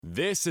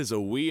This is a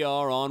We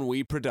Are On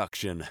We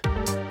production.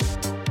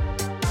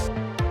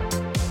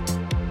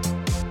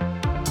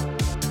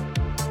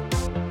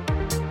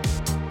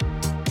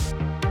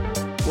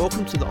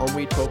 Welcome to the On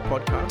We Talk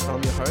podcast.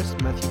 I'm your host,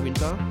 Matthew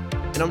Winter,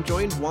 and I'm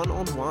joined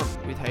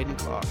one-on-one with Hayden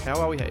Clark. How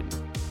are we, Hayden?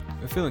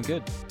 We're feeling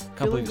good.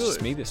 Can't believe it's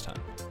just me this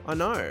time. I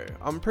know.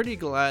 I'm pretty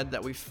glad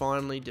that we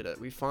finally did it.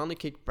 We finally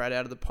kicked Brad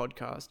out of the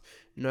podcast.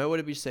 Nowhere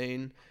to be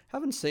seen.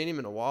 Haven't seen him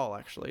in a while,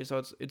 actually,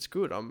 so it's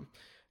good. I'm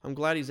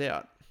glad he's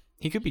out.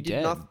 He could be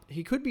dead.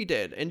 He could be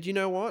dead. And you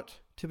know what?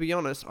 To be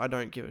honest, I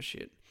don't give a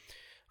shit.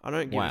 I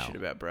don't give a shit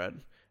about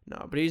Brad.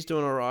 No, but he's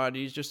doing all right.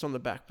 He's just on the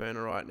back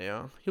burner right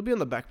now. He'll be on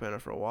the back burner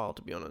for a while,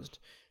 to be honest.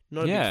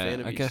 Not a big fan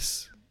of I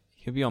guess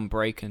he'll be on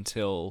break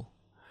until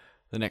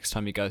the next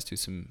time you guys do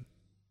some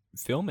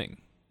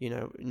filming. You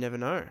know, you never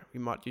know. We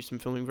might do some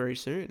filming very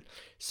soon.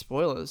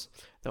 Spoilers.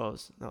 That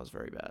was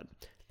very bad.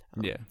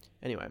 Yeah.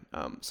 Anyway,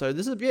 so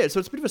this is so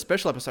it's a bit of a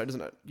special episode,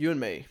 isn't it? You and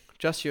me,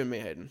 just you and me,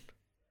 Hayden.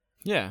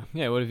 Yeah.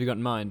 What have you got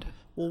in mind?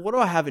 Well, what do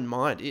I have in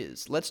mind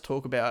is let's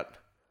talk about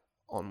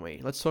Ennui.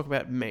 Let's talk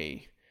about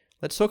me.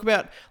 Let's talk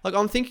about I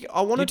want to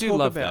talk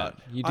about.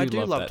 I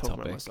do love talking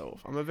about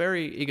myself. I'm a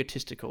very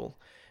egotistical.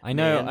 I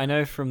know. man. I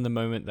know from the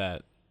moment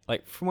that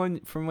from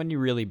when you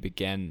really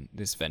began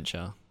this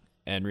venture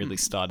and really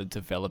started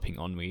developing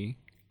Ennui,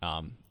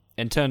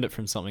 and turned it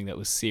from something that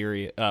was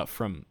serious,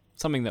 from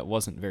something that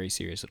wasn't very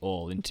serious at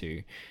all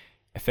into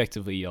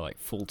effectively your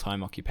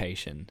full-time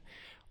occupation.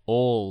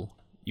 All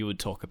you would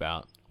talk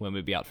about when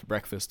we'd be out for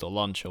breakfast or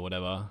lunch or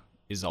whatever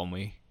is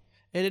Ennui.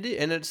 And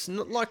it's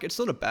not it's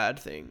not a bad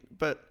thing,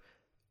 but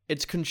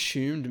it's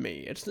consumed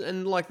me. That's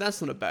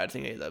not a bad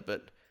thing either,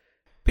 but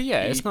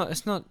yeah, it's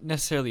not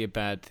necessarily a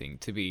bad thing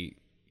to be,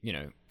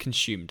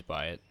 consumed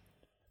by it.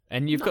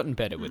 And you've gotten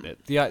better with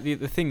it.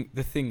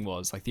 The thing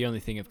was the only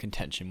thing of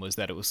contention was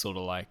that it was sort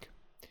of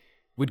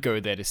we'd go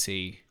there to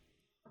see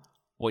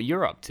what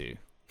you're up to.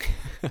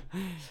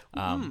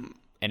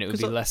 And it would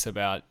be less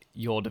about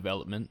your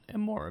development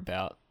and more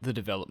about the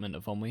development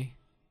of Ennui.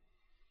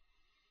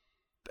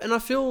 And I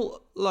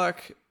feel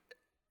like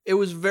it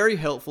was very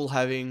helpful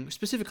having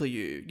specifically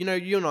you.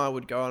 You and I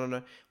would go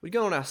on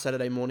our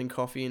Saturday morning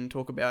coffee and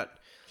talk about.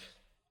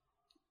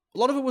 A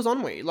lot of it was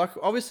Ennui.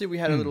 Obviously we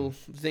had a little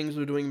things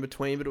we were doing in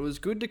between, but it was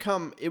good to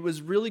come. It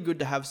was really good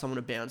to have someone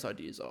to bounce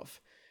ideas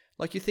off.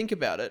 You think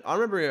about it. I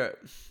remember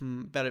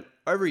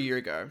over a year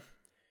ago,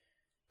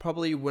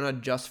 probably when I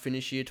just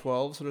finished year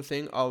 12 sort of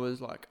thing, I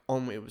was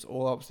Ennui was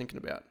all I was thinking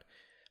about.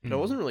 But I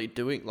wasn't really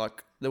doing,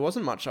 there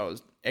wasn't much I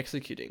was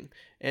executing.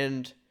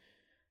 And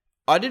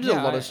I did a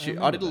lot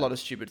of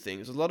stupid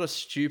things. A lot of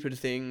stupid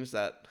things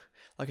that,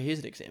 here's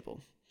an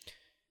example.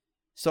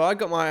 So I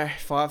got my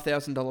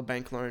 $5,000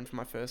 bank loan for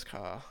my first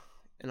car,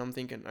 and I'm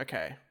thinking,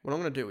 okay, what I'm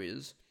going to do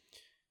is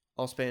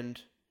I'll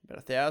spend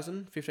about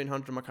 $1,000,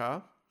 $1,500 on my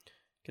car,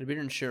 get a bit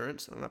of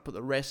insurance, and I put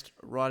the rest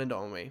right into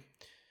Ennui.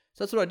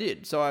 So that's what I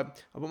did. So I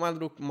bought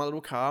my little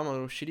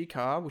shitty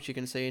car, which you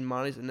can see in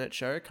Marty's Internet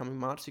Show coming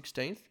March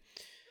 16th,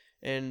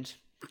 and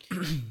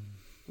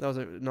that was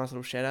a nice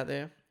little shout out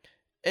there.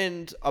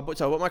 And I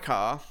bought my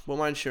car, bought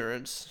my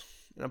insurance,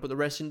 and I put the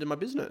rest into my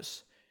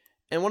business.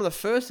 And one of the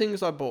first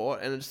things I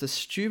bought, and it's the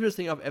stupidest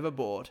thing I've ever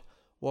bought,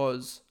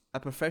 was a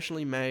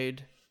professionally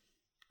made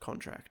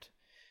contract.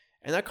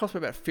 And that cost me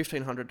about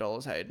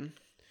 $1,500, Hayden.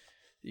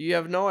 You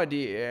have no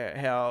idea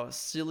how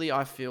silly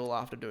I feel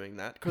after doing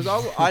that. Because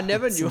I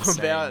never knew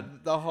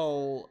about the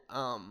whole,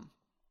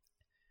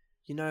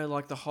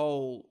 the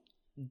whole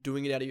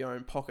doing it out of your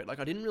own pocket.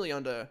 I didn't really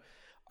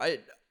I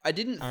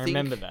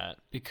remember that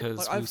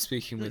because we were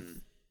speaking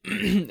with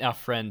our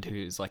friend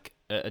who's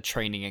a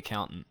training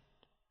accountant.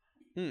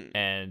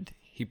 And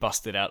he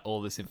busted out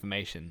all this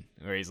information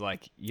where he's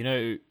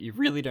you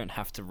really don't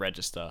have to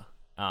register,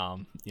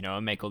 and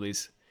make all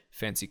these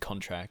fancy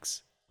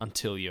contracts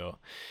until you're,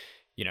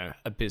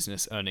 a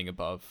business earning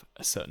above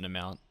a certain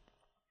amount.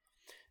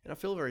 And I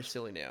feel very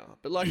silly now.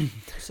 But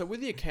so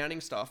with the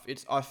accounting stuff,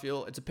 I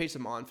feel it's a peace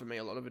of mind for me.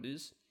 A lot of it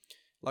is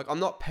I'm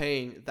not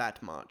paying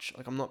that much.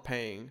 I'm not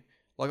paying,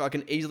 I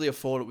can easily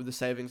afford it with the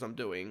savings I'm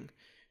doing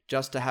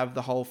just to have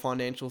the whole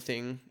financial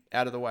thing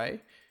out of the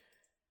way.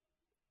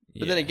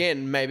 But then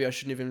again, maybe I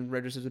shouldn't even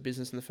register as a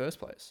business in the first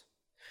place.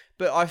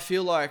 But I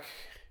feel like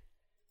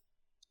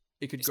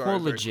it could grow. It's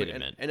more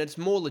legitimate. And it's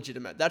more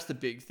legitimate. That's the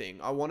big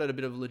thing. I wanted a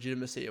bit of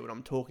legitimacy when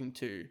I'm talking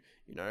to,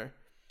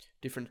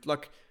 different...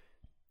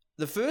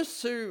 the first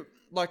two,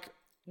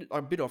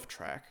 a bit off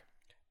track,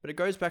 but it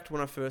goes back to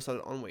when I first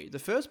started Ennui. The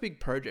first big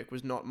project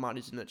was not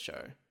Marty's Internet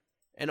Show.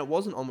 And it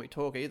wasn't Ennui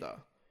Talk either.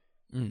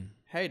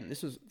 Hayden,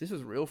 this was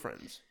Real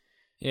Friends.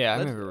 Yeah, I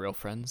remember Real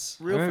Friends.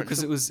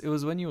 Because it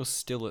was when you were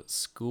still at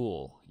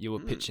school, you were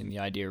pitching the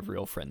idea of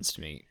Real Friends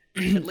to me.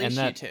 At least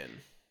year 10.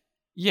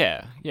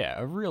 Yeah,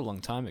 a real long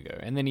time ago.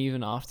 And then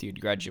even after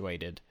you'd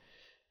graduated,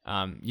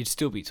 you'd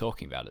still be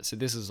talking about it. So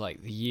this is the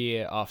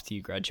year after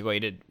you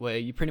graduated, where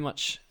you pretty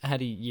much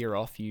had a year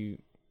off.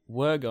 You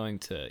were going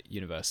to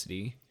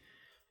university,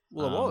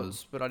 Well, I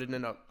was, but I didn't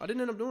end up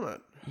doing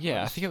it.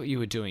 Yeah, I forget what you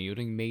were doing. You were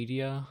doing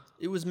media.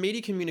 It was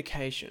media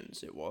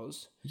communications. It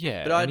was.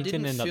 Yeah, But I and you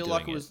didn't end up feel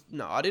like it doing was.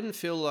 No, I didn't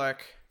feel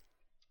like.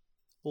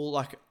 Well,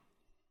 like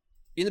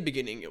in the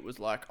beginning, it was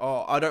like,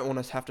 oh, I don't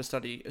want to have to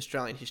study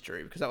Australian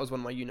history because that was one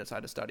of my units I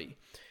had to study.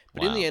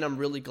 But in the Wow. end, I'm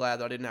really glad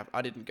that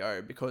I didn't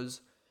go because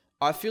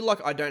I feel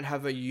like I don't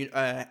have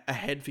a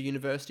head for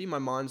university. My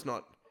mind's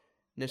not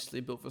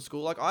necessarily built for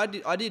school. Like I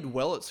did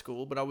well at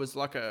school, but I was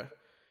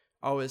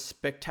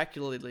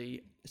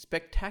spectacularly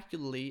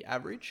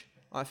average.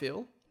 I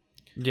feel.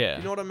 Yeah.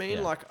 You know what I mean?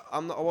 Yeah. Like I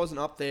wasn't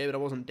up there, but I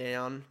wasn't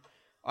down.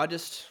 I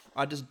just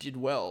did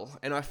well,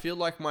 and I feel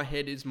like my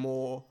head is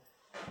more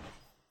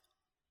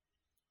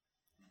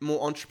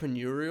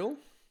entrepreneurial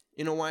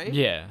in a way.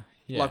 Yeah.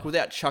 Yeah. Like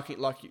without chucking,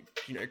 like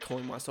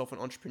calling myself an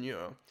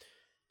entrepreneur,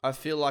 I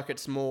feel like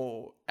it's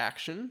more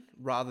action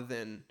rather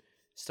than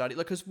study.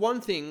 Like, because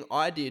one thing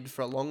I did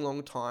for a long,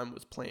 long time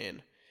was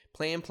plan.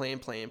 Yeah,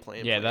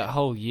 Plan. that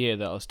whole year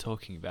that I was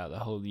talking about, the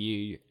whole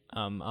year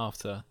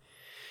after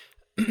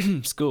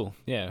school,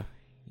 yeah,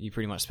 you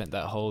pretty much spent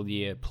that whole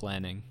year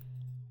planning.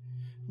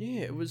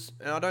 Yeah, it was,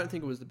 and I don't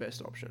think it was the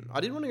best option. I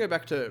want to go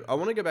back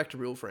to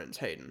Real Friends.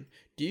 Hayden,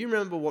 do you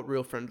remember what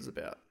Real Friends is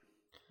about?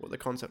 What the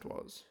concept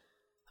was?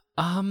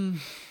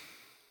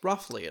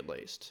 Roughly, at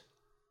least.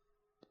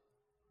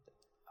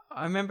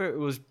 I remember it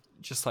was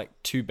just like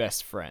two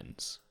best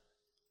friends.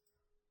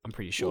 I'm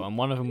pretty sure, and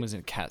one of them was in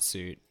a cat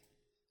suit.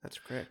 That's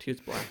correct. He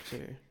was black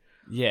too.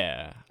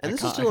 Yeah, And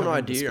this is still an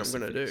idea I'm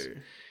going to do.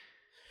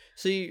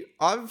 See,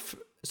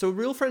 so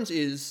Real Friends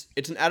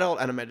it's an adult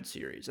animated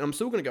series, and I'm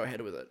still going to go ahead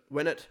with it.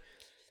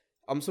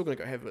 I'm still going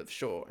to go ahead with it for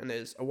sure. And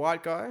there's a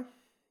white guy,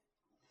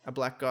 a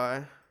black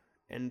guy,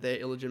 and their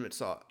illegitimate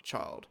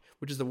child,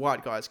 which is the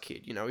white guy's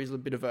kid. You know, he's a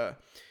bit of a.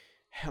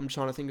 I'm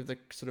trying to think of the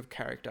sort of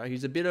character.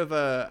 He's a bit of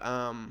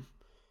a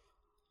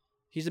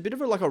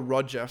like a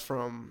Roger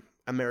from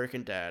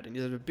American Dad, and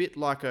he's a bit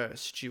like a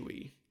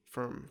Stewie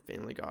from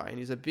Family Guy, and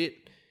he's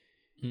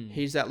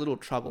that little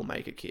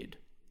troublemaker kid.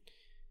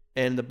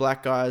 And the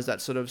black guy is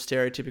that sort of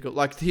stereotypical,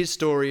 like his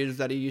story is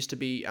that he used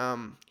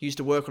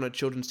to work on a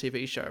children's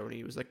TV show, and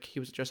he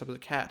was dressed up as a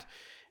cat,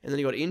 and then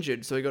he got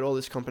injured, so he got all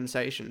this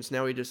compensation. So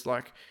now he just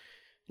like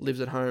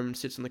lives at home and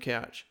sits on the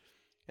couch.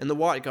 And the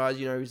white guy,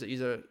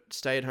 he's a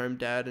stay-at-home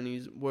dad, and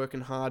he's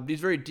working hard, but he's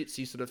very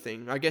ditzy sort of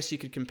thing. I guess you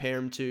could compare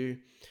him to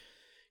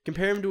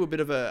a bit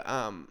of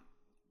a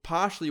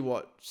partially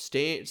what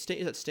Stan is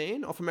that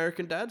Stan off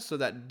American Dad, so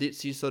that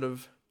ditzy sort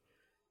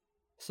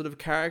of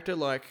character,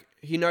 like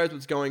he knows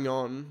what's going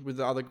on with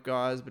the other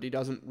guys, but he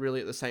doesn't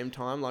really at the same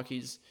time, like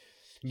he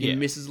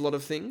misses a lot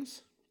of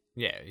things.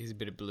 Yeah, he's a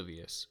bit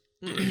oblivious.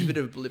 He's a bit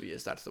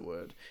oblivious, that's the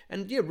word.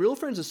 And yeah, Real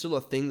Friends is still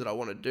a thing that I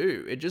want to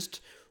do. It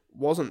just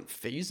wasn't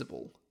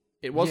feasible.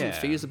 It wasn't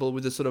feasible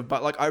with the sort of,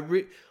 but like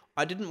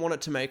I didn't want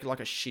it to make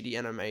like a shitty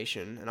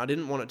animation, and I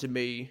didn't want it to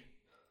be,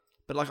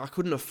 but like I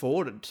couldn't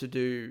afford it to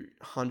do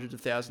hundreds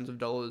of thousands of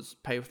dollars,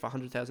 pay for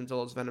 $100,000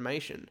 of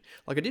animation.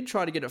 Like I did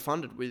try to get it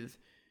funded with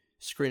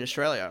Screen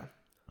Australia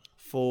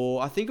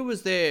for, I think it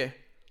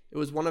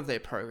was one of their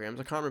programs.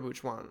 I can't remember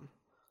which one.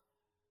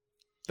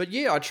 But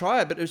yeah, I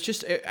tried, but it was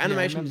just,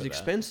 animation is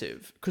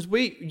expensive. Because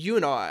you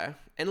and I,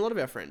 and a lot of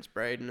our friends,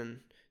 Braden and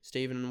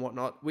Stephen and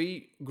whatnot,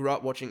 we grew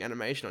up watching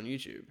animation on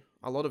YouTube.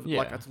 A lot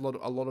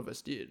of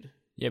us did.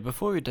 Yeah,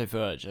 before we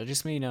diverge, I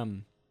just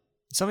mean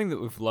something that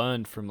we've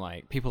learned from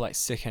like people like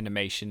Sick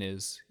Animation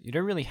is you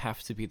don't really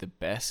have to be the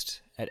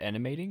best at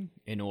animating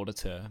in order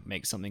to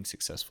make something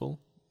successful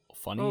or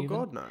funny. Oh even.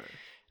 God, no.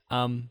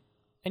 And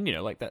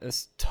like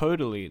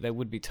that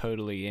would be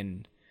totally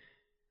in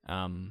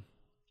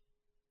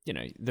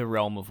the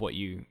realm of what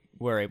you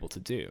were able to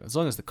do, as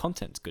long as the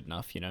content's good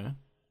enough,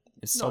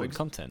 it's solid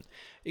content.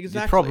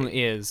 Exactly. The problem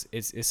is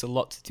it's a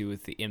lot to do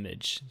with the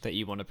image that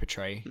you want to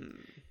portray.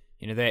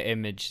 Their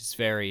image is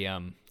very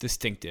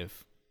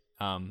distinctive,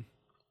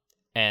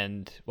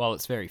 and while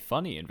it's very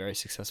funny and very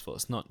successful,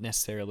 it's not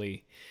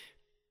necessarily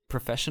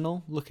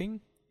professional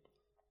looking.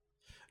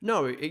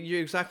 No,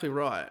 you're exactly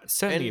right. It's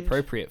certainly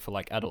appropriate for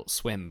like Adult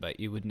Swim, but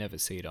you would never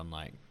see it on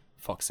like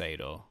Fox 8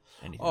 or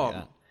anything like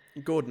that.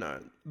 God, no.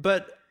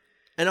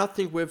 And I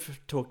think we've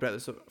talked about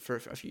this for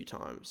a few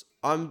times.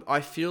 I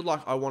feel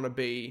like I want to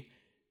be,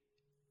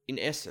 in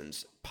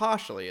essence,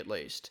 partially at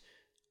least,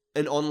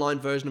 an online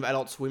version of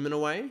Adult Swim in a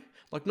way.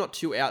 Like not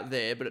too out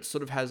there, but it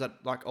sort of has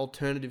that like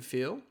alternative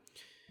feel.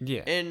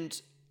 Yeah.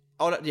 And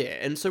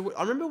so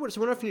I remember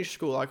when I finished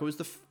school, like it was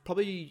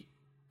probably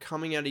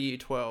coming out of year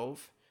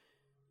 12,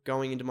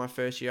 going into my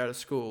first year out of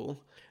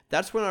school.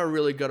 That's when I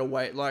really got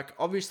away. Like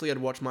obviously I'd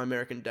watch My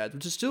American Dad,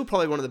 which is still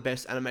probably one of the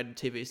best animated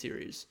TV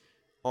series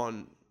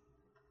on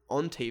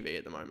TV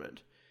at the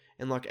moment,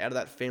 and like out of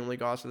that Family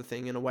Guy sort of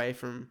thing, and away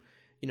from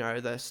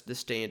the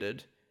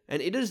standard.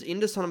 And it is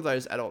into some of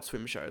those Adult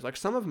Swim shows. Like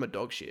some of them are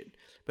dog shit,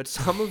 but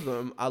some of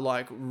them are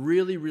like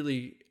really,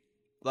 really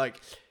like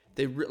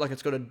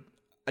it's got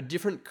a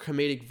different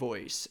comedic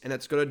voice, and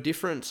it's got a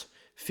different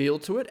feel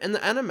to it, and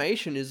the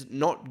animation is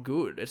not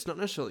good. It's not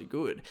necessarily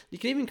good. You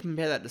can even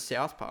compare that to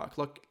South Park.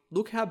 Like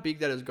look how big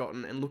that has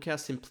gotten, and look how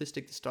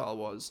simplistic the style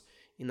was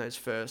in those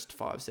first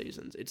 5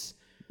 seasons. It's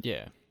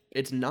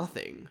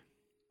nothing,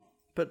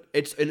 but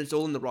it's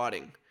all in the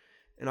writing,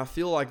 and I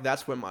feel like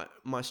that's where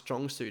my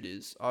strong suit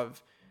is.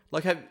 I've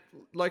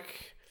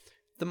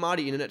the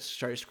Marty Internet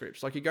show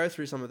scripts, like you go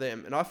through some of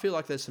them, and I feel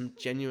like there's some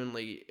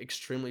genuinely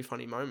extremely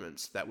funny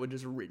moments that were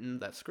just written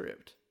that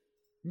script.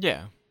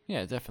 Yeah,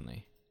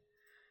 definitely.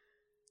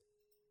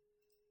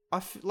 I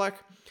feel like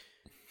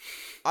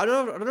I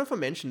don't know if I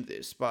mentioned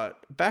this, but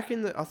back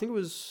in I think it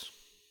was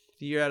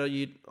a year out of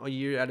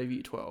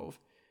year 12,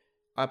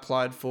 I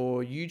applied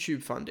for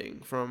YouTube funding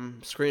from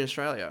Screen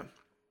Australia,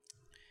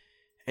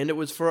 and it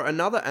was for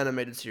another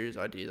animated series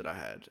idea that I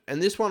had,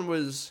 and this one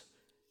was.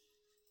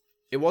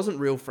 It wasn't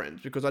Real Friends,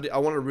 because I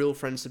wanted Real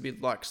Friends to be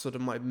like sort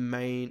of my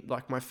main,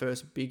 like my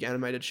first big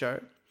animated show.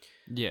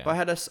 Yeah. But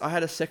I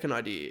had a second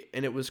idea,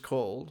 and it is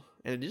called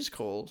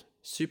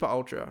Super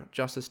Ultra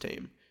Justice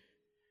Team.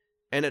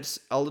 And it's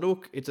a little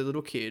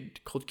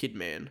kid called Kid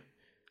Man,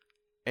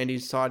 and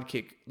his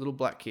sidekick, little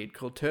black kid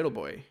called Turtle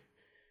Boy.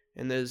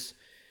 And there's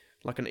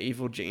like an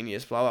evil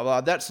genius, blah blah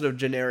blah. That sort of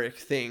generic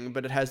thing,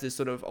 but it has this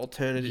sort of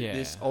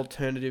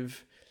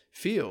alternative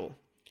feel.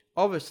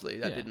 Obviously,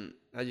 that didn't,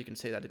 as you can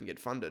see, that didn't get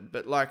funded.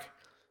 But like,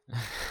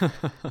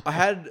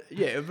 but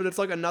it's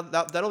like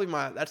another. That'll be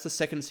that's the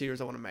second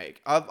series I want to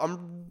make.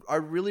 I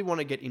really want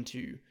to get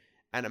into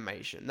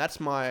animation. That's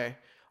my.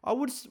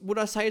 Would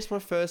I say it's my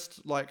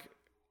first like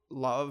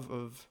love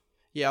of?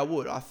 Yeah, I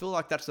would. I feel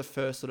like that's the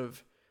first sort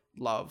of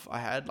love I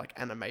had, like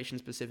animation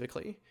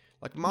specifically.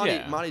 Like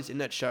Marty's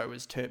Internet Show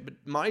has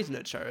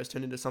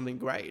turned into something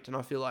great, and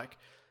I feel like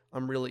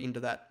I'm really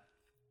into that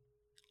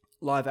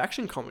live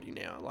action comedy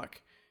now.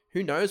 Like,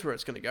 who knows where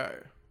it's going to go?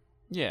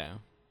 Yeah.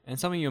 And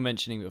something you were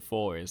mentioning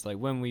before is like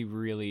when we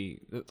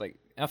really, like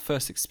our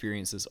first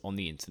experiences on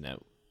the internet,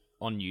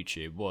 on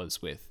YouTube,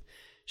 was with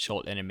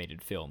short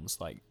animated films.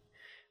 Like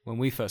when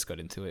we first got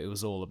into it, it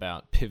was all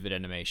about pivot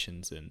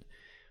animations and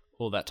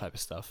all that type of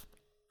stuff.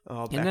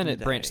 Oh, and then it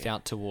branched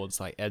out towards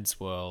like Ed's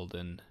World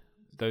and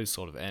those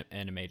sort of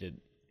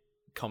animated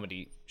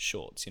comedy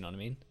shorts, you know what I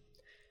mean?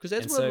 Because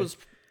Ed's World was...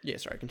 Yeah,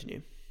 sorry,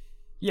 continue.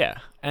 Yeah,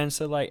 and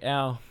so like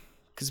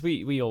because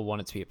we all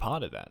wanted to be a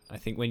part of that. I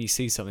think when you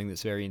see something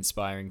that's very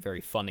inspiring,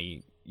 very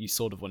funny, you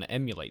sort of want to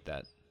emulate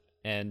that.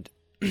 And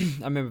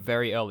I remember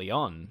very early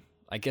on,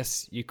 I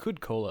guess you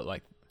could call it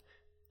like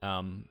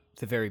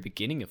the very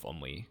beginning of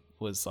Onwe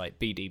was like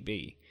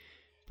BDB,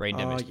 Brain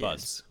Damaged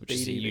Buds, which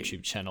is a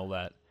YouTube channel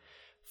that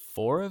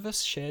 4 of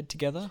us shared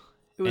together.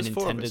 It was and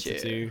 4 intended of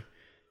us, to do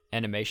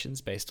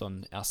animations based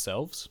on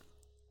ourselves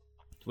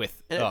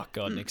with,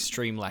 an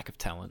extreme lack of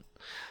talent.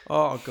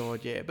 Oh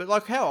god, yeah. But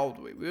like, how old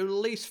were we? We were at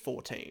least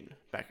 14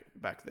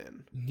 back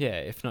then. Yeah,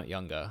 if not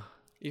younger.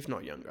 If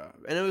not younger.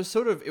 And it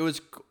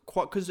was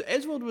quite, because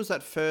Edward was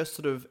that first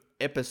sort of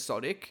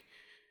episodic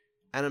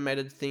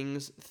animated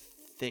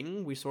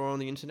thing we saw on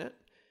the internet.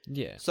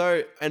 Yeah.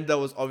 So, and there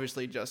was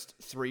obviously just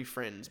 3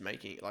 friends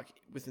making it, like,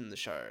 within the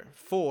show.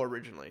 4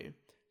 originally.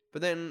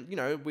 But then,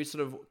 we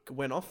sort of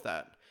went off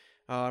that.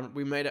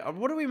 We made it.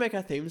 What did we make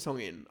our theme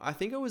song in? I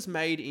think it was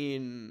made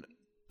in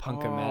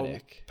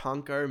Punkomatic.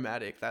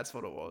 Punkomatic, that's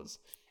what it was.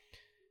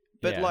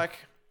 But like,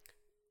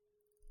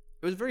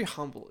 it was very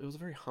humble. It was a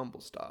very humble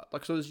start.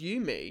 Like, so it was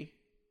you, me,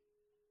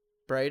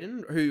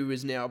 Brayden, who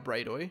is now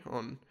Braydoy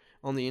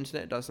on the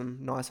internet, does some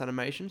nice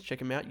animations.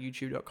 Check him out,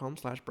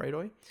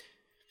 youtube.com/Braydoy.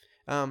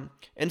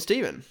 And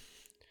Steven.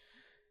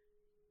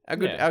 Our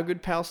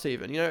good pal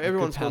Steven.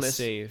 Everyone's calling us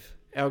Steve.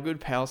 Our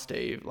good pal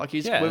Steve. Like,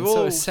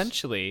 so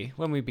essentially,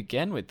 when we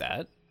began with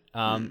that,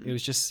 it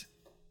was just,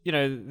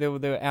 there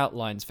were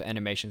outlines for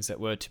animations that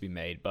were to be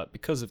made, but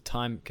because of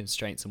time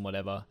constraints and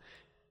whatever,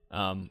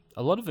 a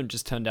lot of them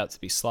just turned out to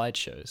be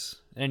slideshows.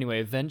 And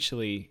anyway,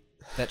 eventually,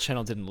 that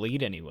channel didn't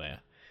lead anywhere.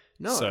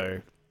 No.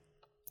 So,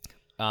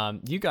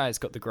 you guys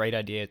got the great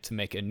idea to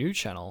make a new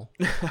channel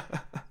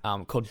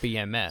called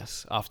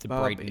BMS after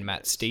Brayden,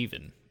 Matt,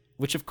 Steven.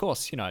 Which, of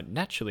course,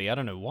 naturally, I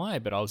don't know why,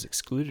 but I was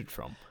excluded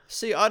from.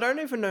 See, I don't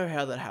even know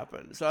how that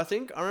happened. So I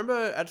remember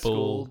at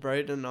school,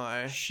 Brayden and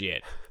I...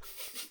 Shit.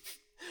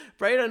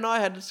 Brayden and I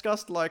had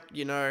discussed, like,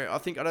 I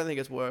don't think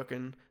it's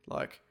working.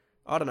 Like,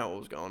 I don't know what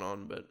was going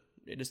on, but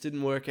it just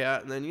didn't work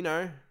out. And then,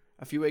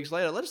 a few weeks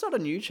later, let's start a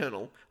new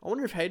channel. I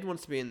wonder if Hayden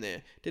wants to be in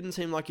there. Didn't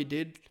seem like you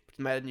did.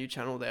 Made a new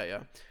channel there,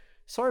 yeah.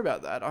 Sorry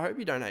about that. I hope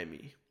you don't hate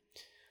me.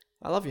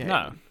 I love you,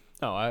 Hayden.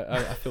 No,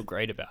 I feel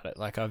great about it.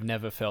 Like, I've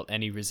never felt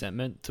any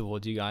resentment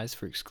towards you guys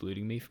for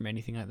excluding me from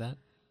anything like that.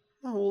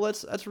 Oh, well,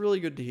 that's really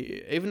good to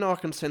hear. Even though I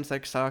can sense,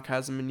 like,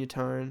 sarcasm in your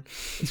tone,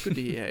 it's good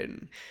to hear,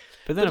 Hayden.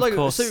 But then, of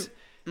course,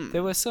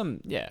 there were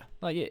some,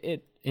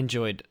 it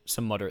enjoyed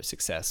some moderate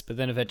success. But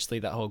then eventually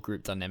that whole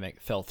group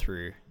dynamic fell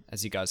through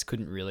as you guys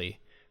couldn't really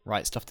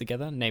write stuff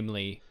together,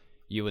 namely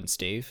you and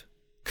Steve.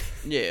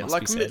 Yeah,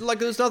 like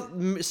there's not...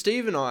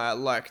 Steve and I,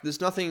 like, there's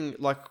nothing,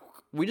 like,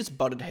 we just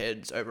butted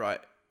heads over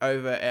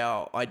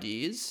our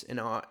ideas and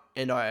our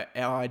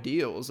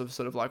ideals of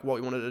sort of like what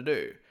we wanted to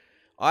do.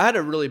 I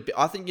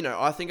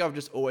think I've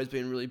just always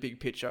been really big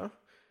picture,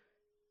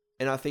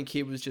 And I think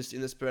he was just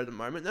in the spirit of the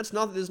moment. There's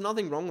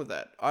nothing wrong with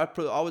that. I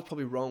was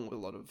probably wrong with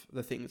a lot of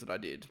the things that I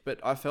did, but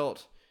I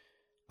felt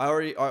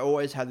I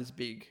always had this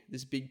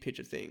big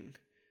picture thing.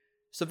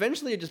 So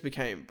eventually it just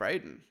became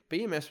Braden.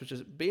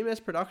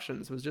 BMS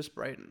Productions was just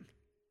Braden.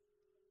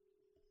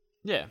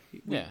 Yeah.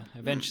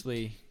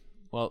 Eventually,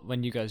 well,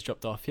 when you guys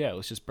dropped off, it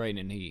was just Braden,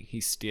 and he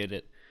steered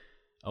it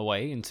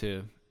away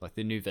into like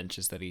the new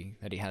ventures that he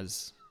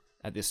has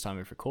at this time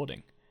of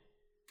recording,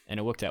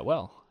 and it worked out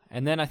well.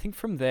 And then I think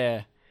from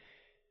there,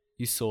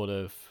 you sort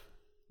of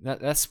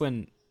that's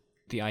when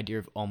the idea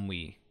of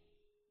Ennui,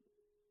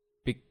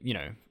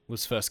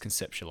 was first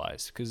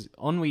conceptualized, because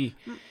Ennui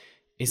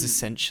is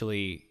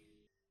essentially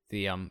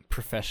the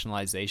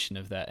professionalization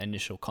of that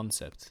initial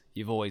concept.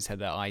 You've always had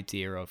that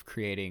idea of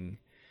creating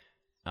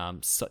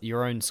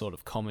your own sort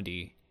of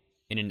comedy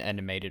in an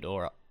animated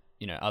or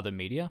other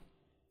media.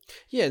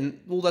 Yeah,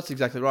 well, that's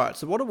exactly right.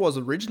 So what it was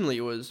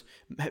originally was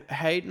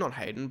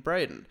Braden.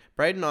 Braden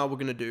and I were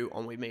going to do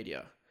Ennui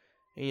Media.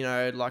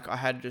 And, like, I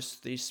had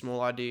just these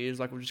small ideas,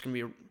 like, it was going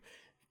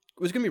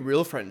to be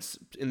Real Friends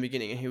in the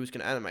beginning, and he was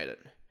going to animate it.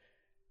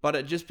 But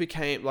it just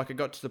became, like, it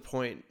got to the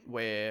point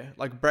where,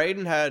 like,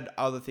 Braden had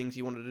other things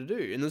he wanted to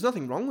do, and there's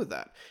nothing wrong with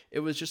that.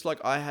 It was just,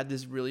 like, I had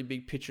this really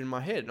big picture in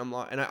my head, and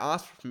I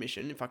asked for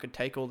permission if I could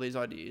take all these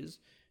ideas,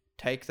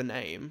 take the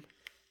name,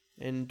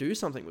 and do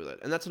something with it.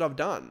 And that's what I've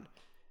done.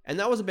 And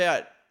that was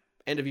about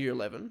end of year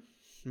 11,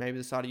 maybe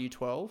the start of year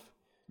 12.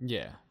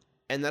 Yeah.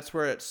 And that's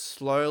where it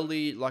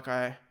slowly, like,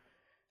 I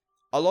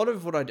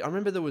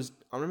remember there was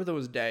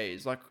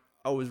days, like,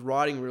 I was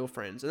writing Real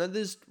Friends, and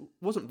then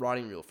wasn't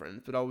writing Real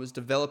Friends, but I was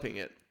developing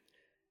it.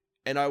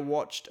 And I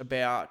watched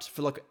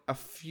for like a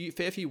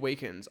fair few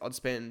weekends, I'd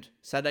spend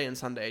Saturday and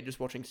Sunday just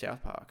watching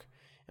South Park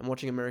and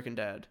watching American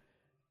Dad,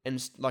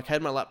 and like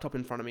had my laptop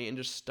in front of me and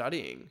just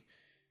studying.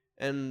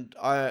 And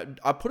I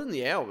put in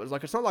the hours.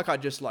 Like, it's not like I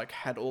just like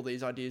had all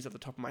these ideas off the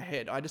top of my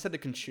head. I just had to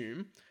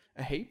consume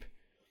a heap.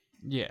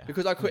 Yeah.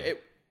 Because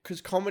because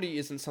comedy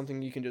isn't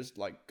something you can just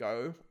like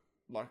go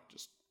like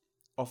just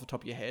off the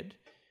top of your head.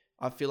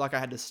 I feel like I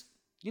had to,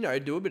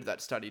 do a bit of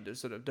that study to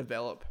sort of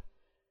develop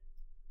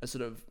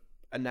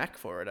a knack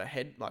for it,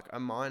 a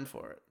mind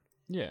for it.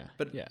 Yeah.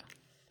 But yeah.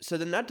 So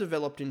then that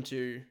developed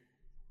into,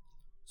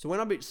 so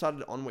when I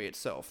started Ennui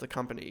itself, the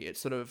company,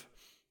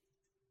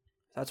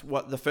 that's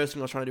what the first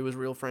thing I was trying to do was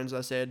Real Friends,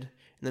 I said,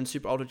 and then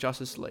Super Ultra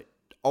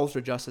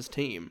Justice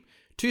Team.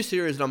 2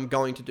 series that I'm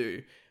going to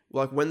do.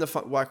 Like when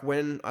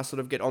I sort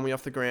of get Ennui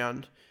off the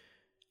ground,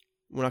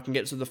 when I can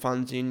get sort of the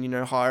funds in,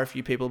 hire a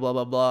few people, blah,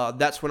 blah, blah,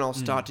 that's when I'll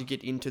start to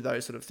get into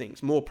those sort of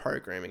things. More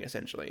programming,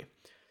 essentially.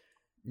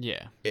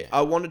 Yeah. There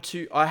was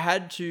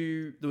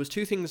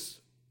 2 things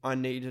I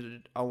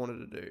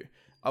wanted to do.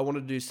 I wanted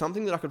to do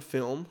something that I could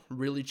film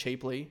really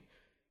cheaply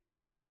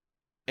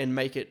and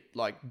make it,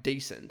 like,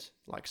 decent,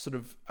 like, sort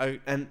of,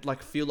 and,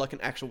 like, feel like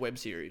an actual web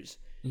series.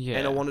 Yeah.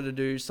 And I wanted to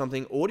do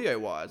something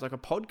audio-wise, like a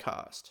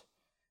podcast.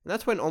 And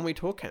that's when Ennui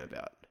Talk came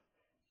about.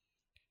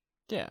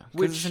 Yeah,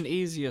 which is an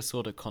easier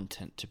sort of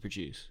content to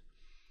produce.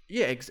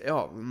 Yeah,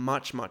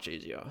 much, much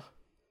easier.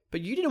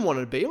 But you didn't want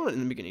to be on it in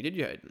the beginning, did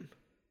you, Hayden?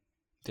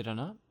 Did I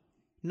not?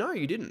 No,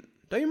 you didn't.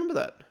 Don't you remember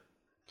that?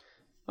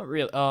 Not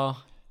really.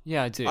 Oh,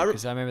 yeah, I do,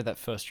 because I remember that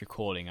first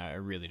recording. I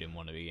really didn't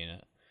want to be in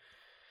it.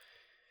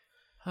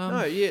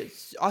 No, yeah,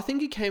 I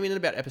think it came in at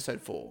about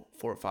episode 4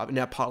 or 5 in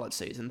our pilot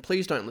season.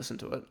 Please don't listen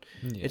to it.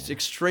 Yeah. It's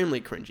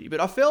extremely cringy. But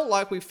I felt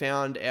like we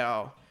found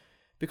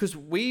because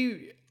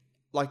we,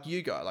 like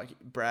you guys, like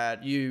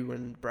Brad, you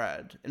and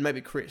Brad, and maybe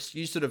Chris,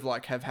 you sort of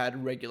like have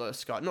had regular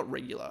Skype, not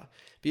regular,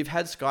 but you've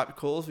had Skype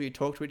calls where you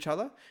talk to each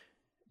other.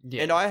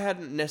 Yeah. And I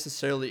hadn't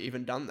necessarily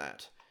even done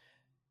that.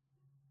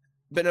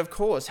 But of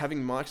course,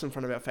 having mics in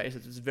front of our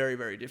faces is very,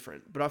 very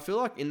different. But I feel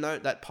like in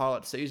that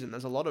pilot season,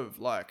 there's a lot of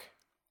like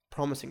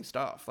promising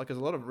stuff. Like there's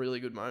a lot of really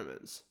good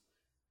moments.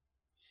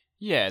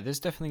 Yeah, there's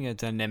definitely a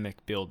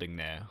dynamic building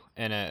there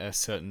and a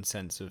certain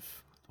sense of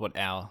what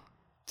our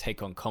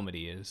take on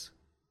comedy is.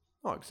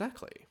 Oh,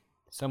 exactly.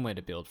 Somewhere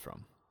to build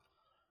from.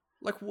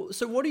 Like,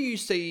 so what do you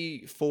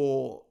see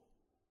for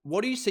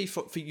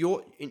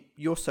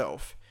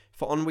yourself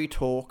for Ennui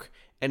Talk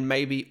and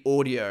maybe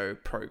audio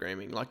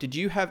programming? Like, did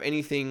you have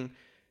anything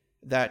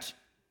that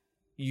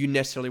you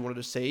necessarily wanted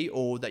to see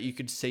or that you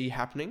could see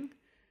happening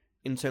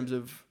in terms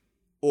of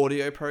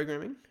audio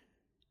programming?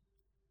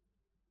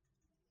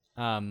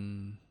 How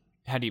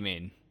do you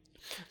mean?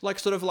 Like,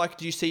 sort of like,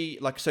 do you see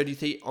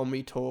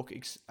Ennui Talk,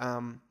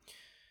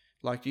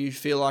 like, do you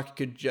feel like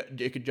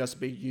it could just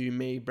be you,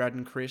 me, Brad,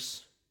 and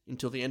Chris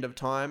until the end of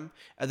time?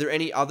 Are there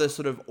any other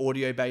sort of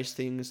audio-based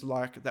things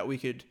like that we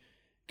could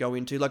go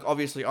into? Like,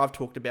 obviously, I've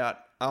talked about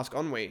Ask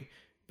Ennui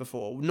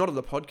before, not on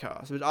the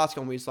podcast, but Ask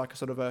Ennui is like a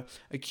sort of a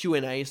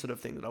Q&A sort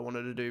of thing that I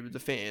wanted to do with the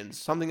fans,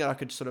 something that I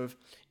could sort of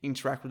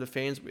interact with the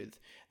fans with.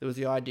 There was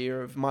the idea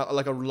of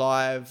like a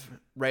live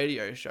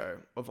radio show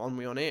of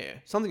Ennui on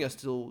Air, something I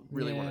still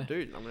really want to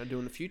do, and I'm going to do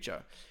in the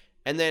future.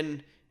 And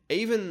then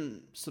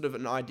even sort of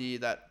an idea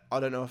that I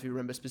don't know if you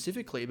remember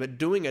specifically, but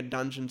doing a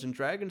Dungeons and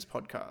Dragons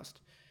podcast,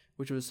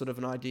 which was sort of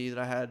an idea that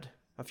I had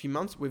a few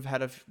months. We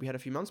had a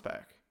few months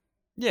back.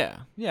 Yeah,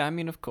 I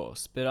mean, of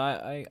course, but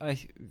I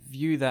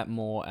view that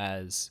more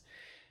as,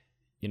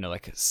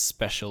 like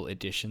special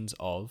editions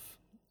of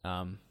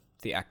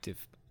the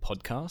active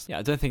podcast. Yeah,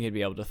 I don't think it'd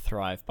be able to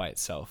thrive by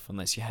itself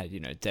unless you had,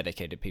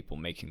 dedicated people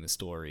making the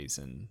stories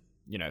and,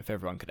 if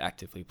everyone could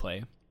actively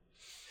play.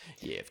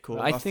 Yeah, of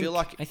course. I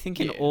think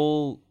in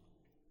all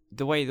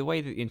the way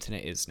the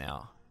internet is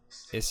now,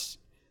 it's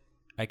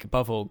like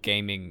above all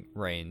gaming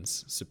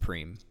reigns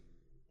supreme.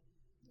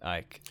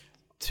 Like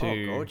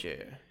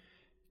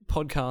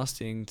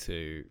podcasting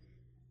to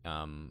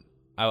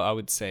I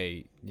would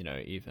say,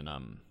 even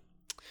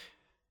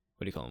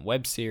what do you call them,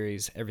 web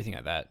series, everything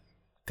like that,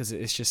 because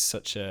it's just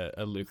such a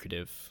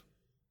lucrative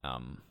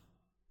what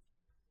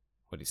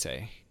do you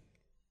say,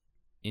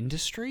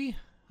 industry,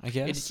 I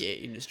guess.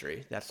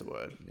 Industry, that's the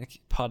word. Like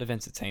part of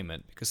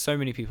entertainment, because so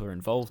many people are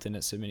involved in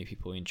it, so many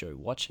people enjoy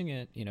watching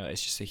it.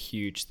 It's just a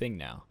huge thing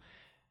now.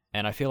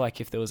 And I feel like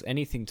if there was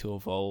anything to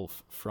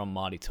evolve from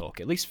Marty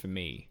Talk, at least for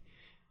me,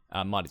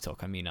 Marty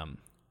Talk, I mean On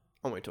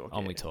We Talk.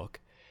 On We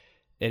Talk,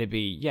 it'd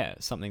be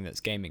something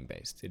that's gaming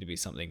based. It'd be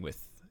something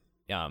with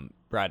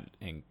Brad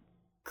and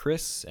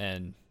Chris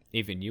and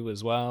even you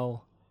as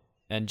well,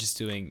 and just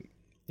doing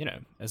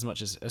as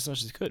much as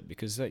could,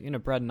 because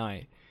Brad and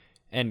I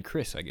and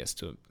Chris, I guess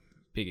to a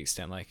big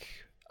extent, like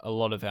a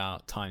lot of our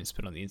time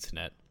spent on the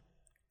internet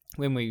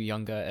when we were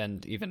younger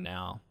and even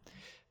now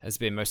has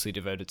been mostly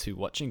devoted to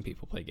watching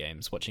people play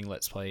games, watching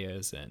Let's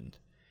Players, and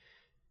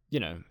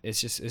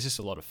it's just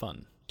a lot of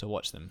fun to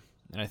watch them,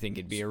 and I think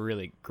it'd be a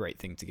really great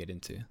thing to get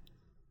into.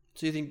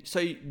 So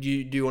do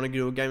you want to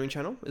do a gaming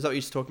channel? Is that what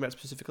you're talking about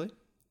specifically?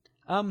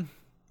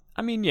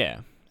 I mean,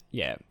 yeah.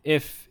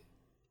 If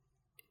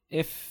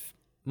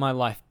my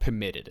life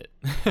permitted it.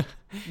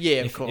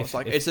 Yeah, of course.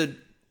 If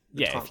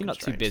you're not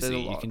too busy,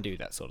 you can do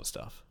that sort of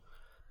stuff.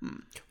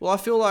 Well, I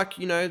feel like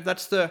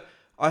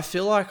I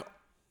feel like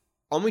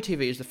On We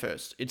TV is the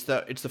first. It's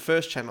the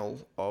first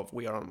channel of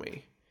We Are On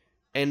We,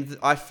 and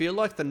I feel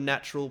like the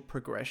natural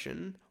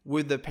progression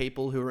with the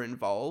people who are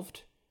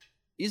involved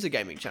is a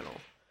gaming channel.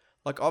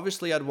 Like,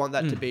 obviously, I'd want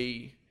that to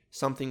be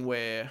something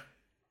where,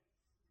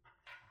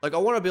 like, I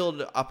want to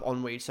build up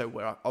On We so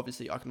where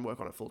obviously I can work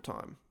on it full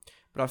time.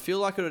 But I feel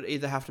like it would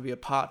either have to be a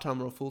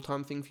part-time or a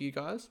full-time thing for you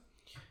guys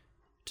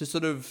to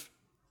sort of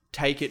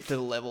take it to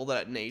the level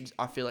that it needs.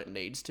 I feel it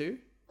needs to.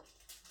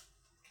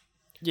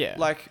 Yeah.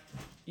 Like,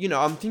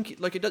 I'm thinking,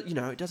 like, it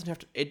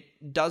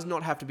does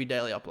not have to be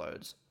daily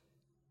uploads.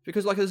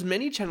 Because, like, there's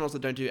many channels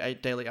that don't do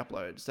daily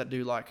uploads, that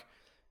do, like,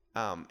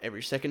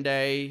 every second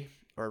day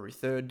or every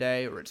third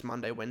day, or it's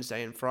Monday,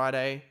 Wednesday, and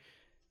Friday.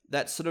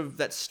 That's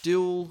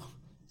still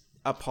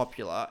are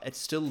popular. It's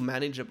still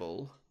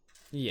manageable.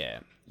 Yeah.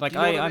 Like,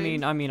 I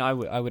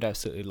I would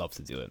absolutely love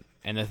to do it.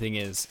 And the thing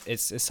is,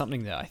 it's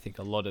something that I think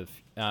a lot of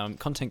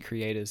content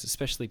creators,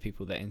 especially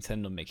people that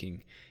intend on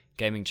making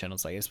gaming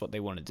channels, like, it's what they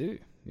want to do.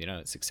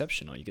 It's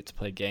exceptional. You get to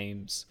play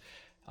games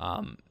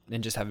and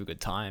just have a good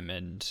time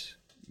and,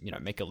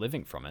 make a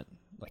living from it.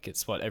 Like,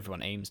 it's what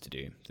everyone aims to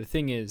do. The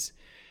thing is,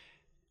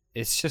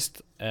 it's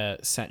just a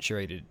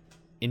saturated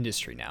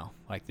industry now.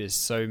 Like, there's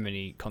so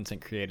many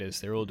content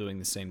creators, they're all doing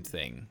the same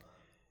thing.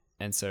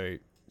 And so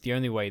the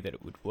only way that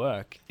it would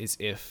work is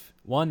if,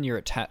 one, you're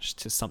attached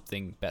to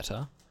something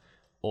better,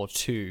 or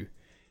two,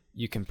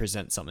 you can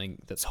present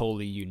something that's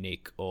wholly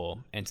unique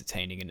or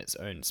entertaining in its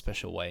own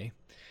special way.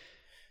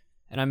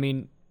 And I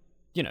mean,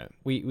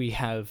 we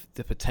have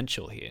the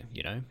potential here,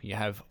 you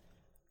have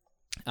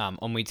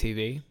On We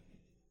TV,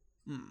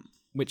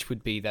 which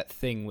would be that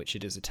thing which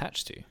it is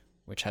attached to,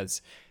 which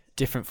has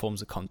different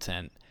forms of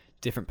content,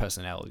 different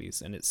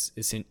personalities, and it's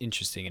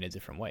interesting in a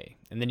different way.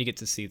 And then you get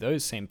to see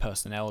those same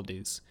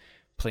personalities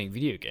playing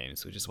video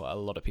games, which is what a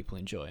lot of people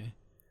enjoy.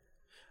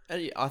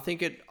 And I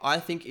think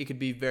it could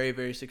be very,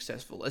 very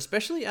successful,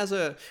 especially as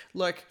a,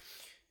 like,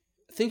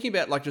 thinking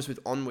about, like, just with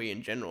On We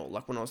in general.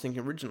 Like, when I was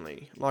thinking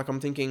originally, like, I'm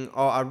thinking,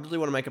 I really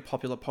want to make a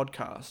popular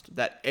podcast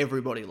that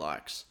everybody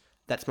likes.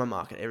 That's my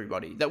market,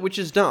 everybody. Which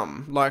is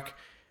dumb. Like,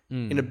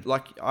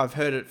 like, I've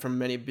heard it from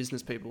many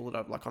business people that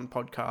I've, like, on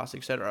podcasts,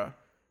 etc.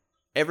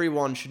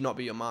 Everyone should not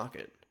be your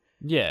market.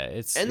 Yeah,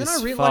 it's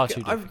far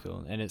too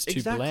difficult, and it's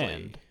too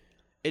bland.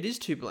 It is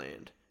too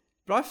bland.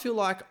 But I feel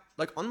like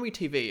On We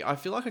TV, I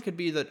feel like I could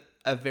be one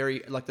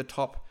of the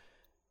top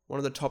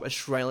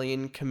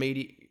Australian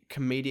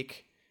comedic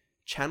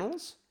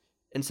channels.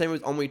 And same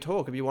with On We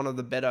Talk, it'd be one of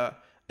the better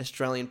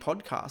Australian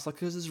podcasts. Like,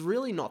 because there's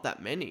really not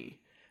that many.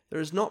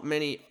 There's not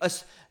many.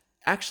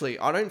 Actually,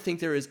 I don't think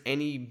there is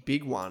any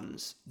big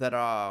ones that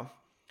are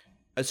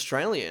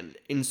Australian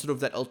in sort of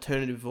that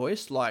alternative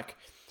voice. Like,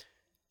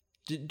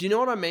 do you know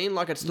what I mean?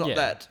 Like, it's not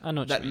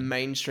that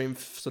mainstream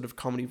sort of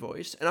comedy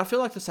voice. And I feel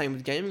like the same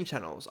with gaming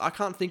channels. I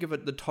can't think of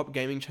the top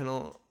gaming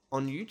channel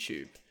on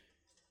YouTube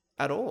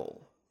at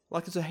all.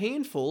 Like, there's a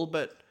handful,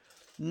 but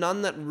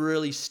none that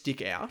really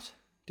stick out.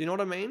 Do you know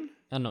what I mean?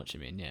 I know what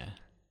you mean, yeah.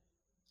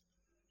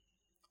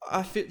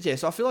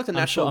 So I feel like the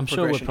natural I'm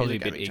sure we're progression probably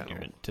is a bit gaming channel.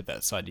 ignorant to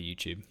that side of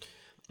YouTube.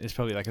 It's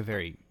probably like a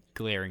very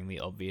glaringly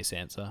obvious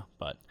answer,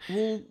 but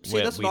Well, see,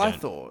 we that's what I don't-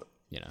 thought.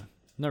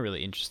 not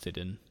really interested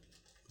in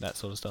that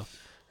sort of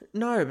stuff.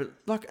 No, but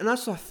like, and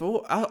that's what I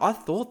thought. I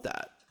thought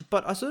that,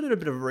 but I sort of did a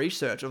bit of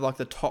research of like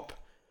the top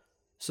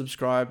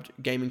subscribed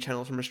gaming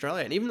channels from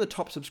Australia, and even the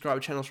top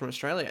subscribed channels from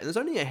Australia. And there's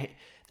only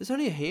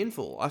a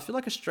handful. I feel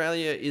like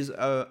Australia is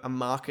a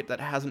market that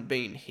hasn't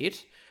been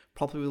hit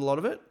properly with a lot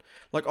of it.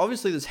 Like,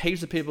 obviously, there's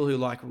heaps of people who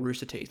like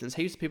Rooster Teeth, and there's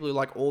heaps of people who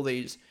like all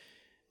these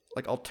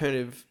like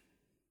alternative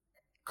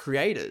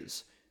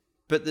creators,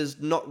 but there's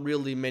not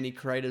really many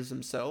creators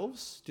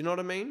themselves. Do you know what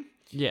I mean?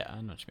 Yeah,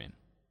 I know what you mean.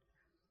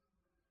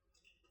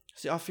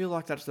 See, I feel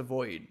like that's the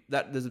void.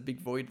 That there's a big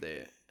void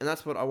there, and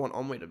that's what I want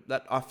Onwe to.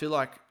 That I feel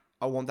like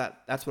I want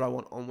that. That's what I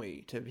want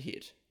Onwe to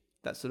hit.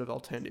 That sort of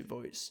alternative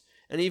voice,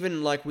 and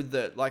even like with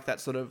the like that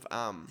sort of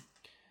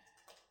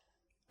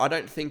I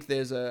don't think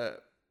there's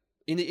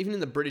even in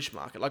the British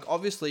market. Like,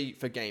 obviously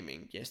for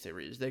gaming, yes, there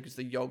is. There's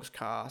the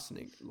Yogscast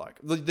and like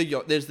there's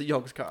the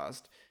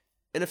Yogscast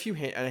and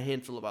and a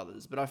handful of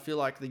others. But I feel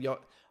like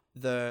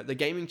the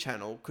gaming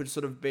channel could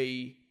sort of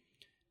be.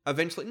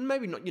 Eventually,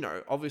 maybe not,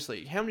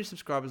 obviously, how many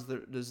subscribers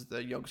does the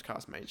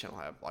Yogscast main channel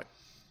have? Like,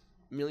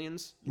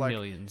 millions? Like,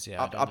 Millions,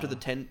 yeah. Up to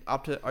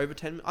over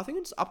 10, I think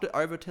it's up to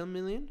over 10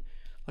 million.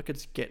 Like,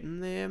 it's getting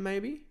there,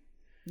 maybe?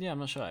 Yeah, I'm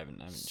not sure. I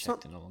haven't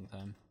checked in a long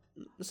time.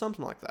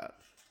 Something like that.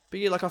 But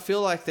yeah, like, I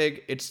feel like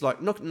it's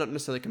like, not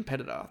necessarily a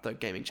competitor, the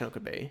gaming channel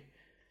could be,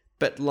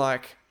 but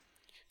like,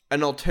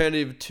 an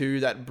alternative to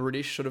that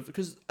British sort of,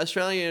 because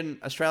Australia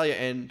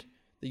and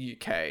the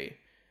UK,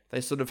 they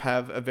sort of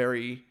have a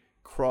very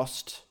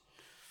crossed.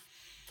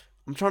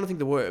 I'm trying to think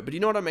the word, but you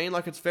know what I mean.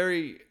 Like, it's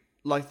very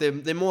like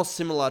they're more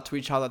similar to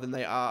each other than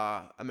they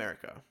are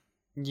America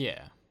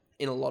Yeah.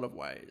 in a lot of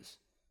ways.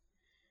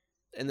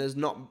 And there's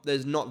not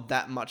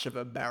that much of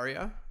a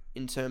barrier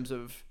in terms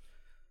of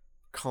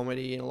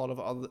comedy and a lot of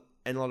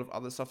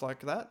other stuff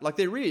like that. Like,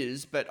 there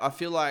is, but I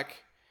feel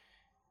like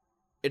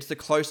it's the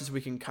closest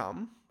we can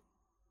come.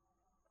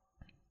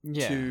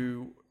 Yeah.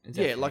 To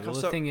definitely. like well,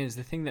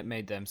 the thing that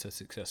made them so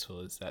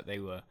successful is that they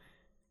were,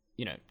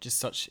 just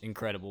such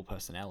incredible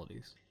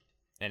personalities,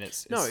 and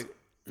it's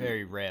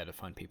very rare to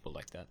find people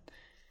like that.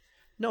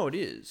 No, it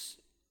is.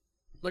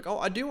 Like,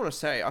 I do want to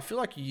say, I feel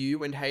like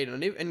you and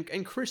Hayden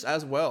and Chris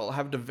as well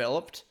have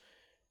developed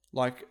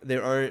like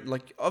their own.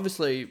 Like,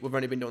 obviously, we've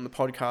only been doing the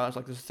podcast.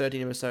 Like, there's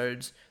 13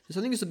 episodes. I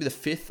think this will be the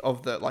 5th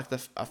of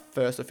the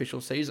first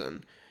official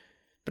season.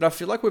 But I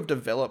feel like we've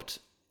developed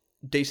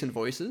decent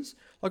voices.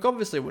 Like,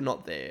 obviously, we're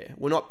not there.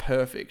 We're not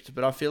perfect,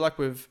 but I feel like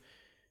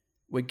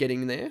we're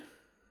getting there.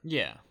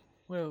 Yeah.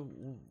 Well,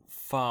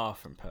 far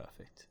from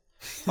perfect.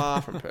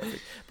 Far from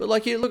perfect. But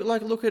like, you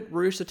look at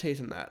Rooster Teeth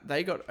and that.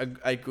 They got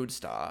a good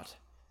start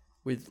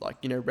with, like,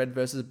 Red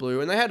versus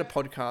Blue, and they had a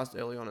podcast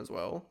early on as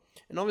well.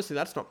 And obviously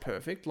that's not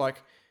perfect.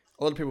 Like,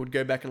 a lot of people would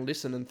go back and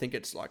listen and think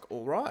it's like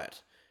all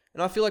right.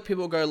 And I feel like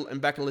people will go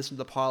back and listen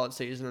to the pilot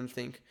season and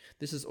think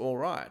this is all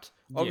right.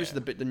 Obviously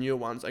the newer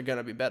ones are going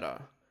to be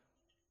better.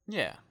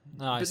 Yeah.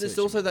 No, but there's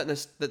also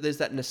there's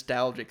that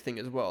nostalgic thing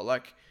as well.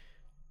 Like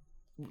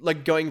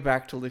going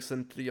back to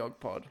listen to the Yog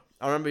Pod.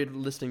 I remember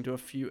listening to a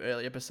few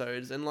early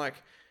episodes, and like,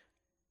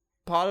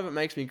 part of it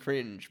makes me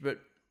cringe, but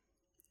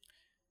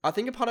I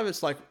think a part of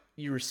it's like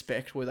you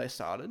respect where they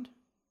started.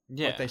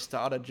 Yeah. Like, they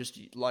started just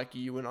like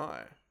you and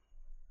I.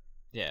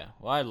 Yeah.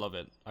 Well, I love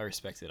it. I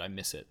respect it. I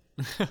miss it.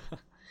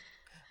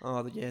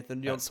 Oh, yeah, the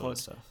Yog That sort Pod. of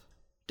stuff.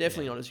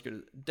 Definitely not as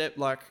good.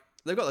 Like,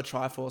 they've got the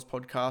Triforce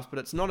podcast, but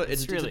it's not.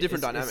 It's a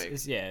different dynamic.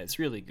 It's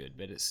really good,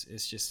 but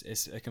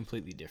it's a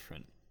completely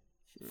different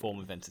form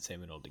of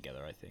entertainment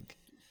altogether, I think.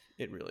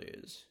 It really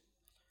is.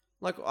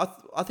 Like,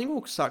 I think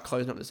we'll start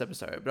closing up this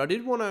episode, but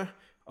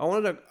I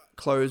wanted to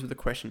close with a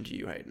question to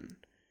you, Hayden.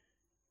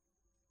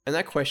 And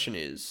that question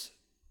is,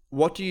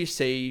 what do you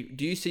see?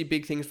 Do you see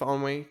big things for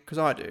Onwe? Because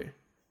I do.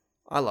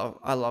 I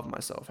love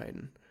myself,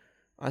 Hayden.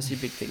 I see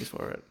big things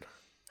for it.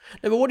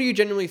 No, but what do you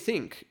genuinely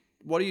think?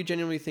 What do you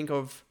genuinely think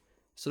of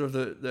sort of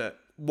the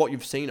what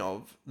you've seen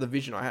of the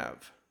vision I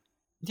have?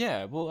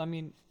 Yeah, well, I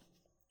mean,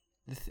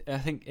 I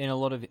think in a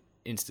lot of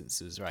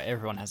instances, right,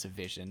 everyone has a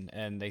vision,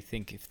 and they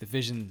think if the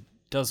vision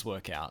does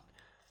work out,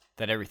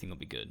 that everything will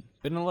be good.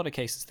 But in a lot of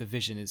cases, the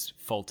vision is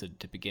faltered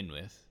to begin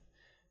with.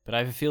 But I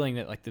have a feeling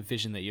that, like, the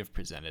vision that you've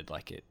presented,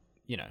 like, it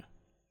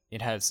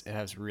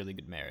has really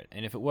good merit.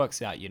 And if it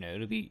works out,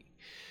 it'll be...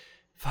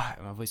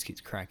 Fuck, my voice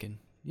keeps cracking.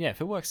 Yeah, if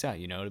it works out,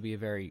 it'll be a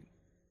very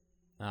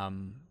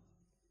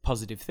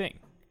positive thing.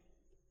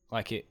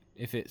 Like,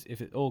 if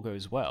it all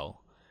goes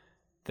well,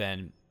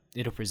 then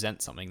it'll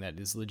present something that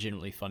is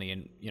legitimately funny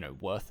and,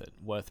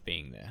 worth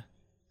being there.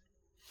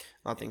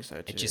 I think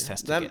so too. It just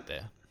has to get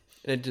there.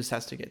 It just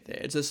has to get there.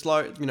 It's a slow,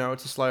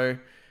 it's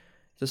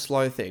a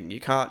slow thing. You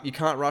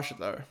can't rush it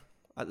though.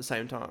 At the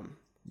same time.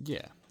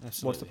 Yeah,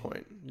 absolutely. What's the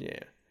point? Yeah.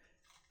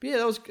 But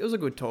yeah, it was a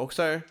good talk.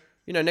 So,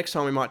 next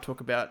time we might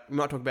talk about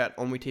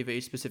Onwe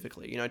TV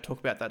specifically. Talk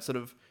about that sort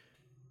of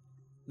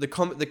I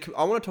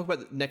want to talk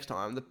about next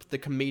time the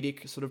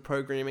comedic sort of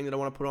programming that I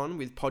want to put on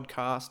with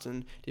podcasts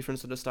and different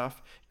sort of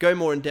stuff. Go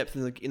more in depth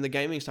in the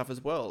gaming stuff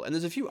as well. And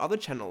there's a few other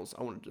channels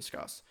I want to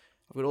discuss.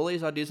 I've got all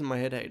these ideas in my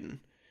head,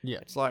 Hayden. Yeah.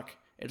 It's like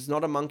it's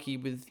not a monkey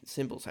with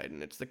symbols,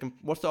 Hayden. It's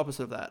what's the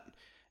opposite of that?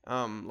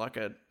 I've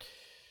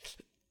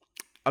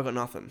got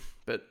nothing.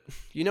 But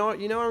you know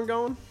where I'm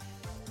going?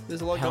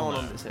 There's a lot going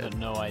on in this head. Got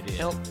no idea.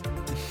 Help.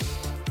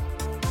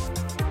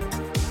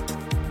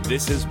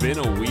 This has been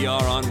a We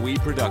Are On We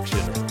production.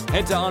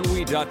 Head to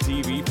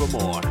onwe.tv for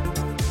more.